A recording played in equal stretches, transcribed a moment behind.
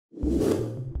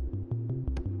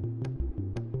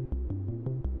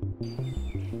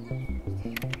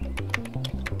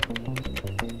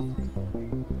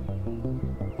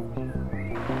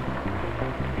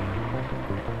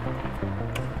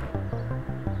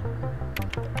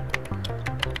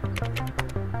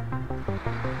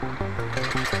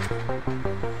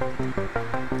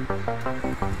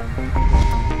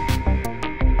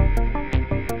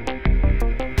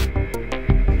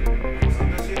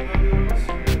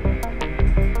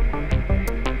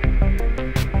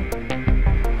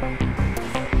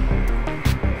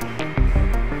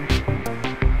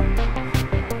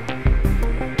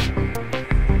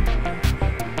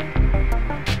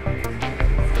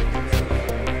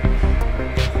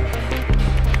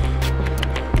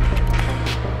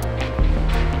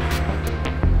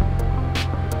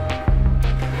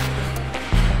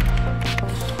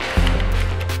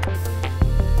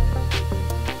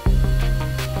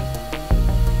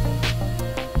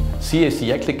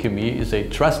SAFECHEM is a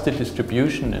trusted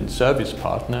distribution and service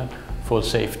partner for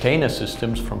SAFE-TAINER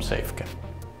systems from SAFECHEM.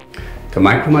 The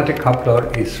Micro-Matic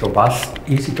coupler is robust,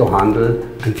 easy to handle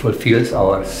and fulfills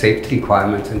our safety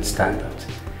requirements and standards.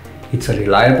 It's a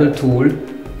reliable tool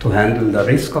to handle the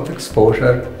risk of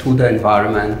exposure to the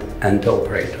environment and the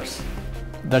operators.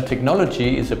 The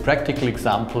technology is a practical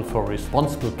example for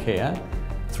responsible care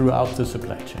throughout the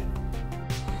supply chain.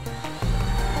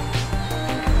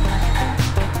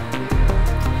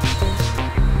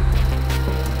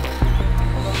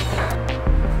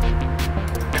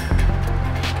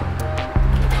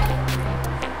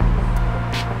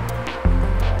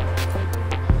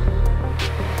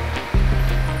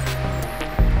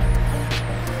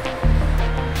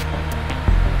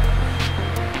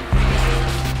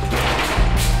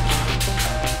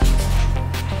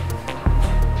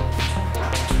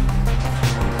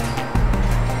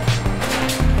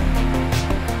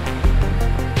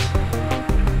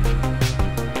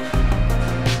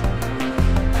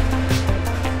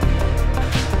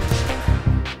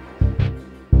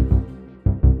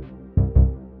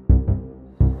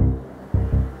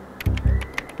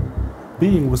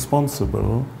 Being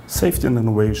responsible, safety and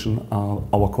innovation are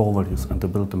our core values and they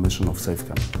build the mission of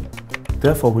SAFECHEM.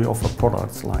 Therefore, we offer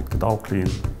products like the Dow Clean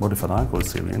Modified Alcohol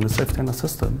series in the SAFE-TAINER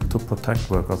system to protect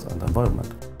workers and the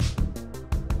environment.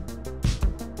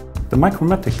 The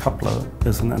Micro-Matic coupler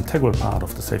is an integral part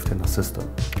of the SAFE-TAINER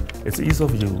system. Its ease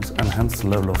of use enhances the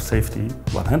level of safety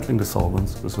while handling the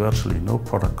solvents with virtually no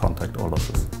product contact or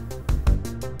losses.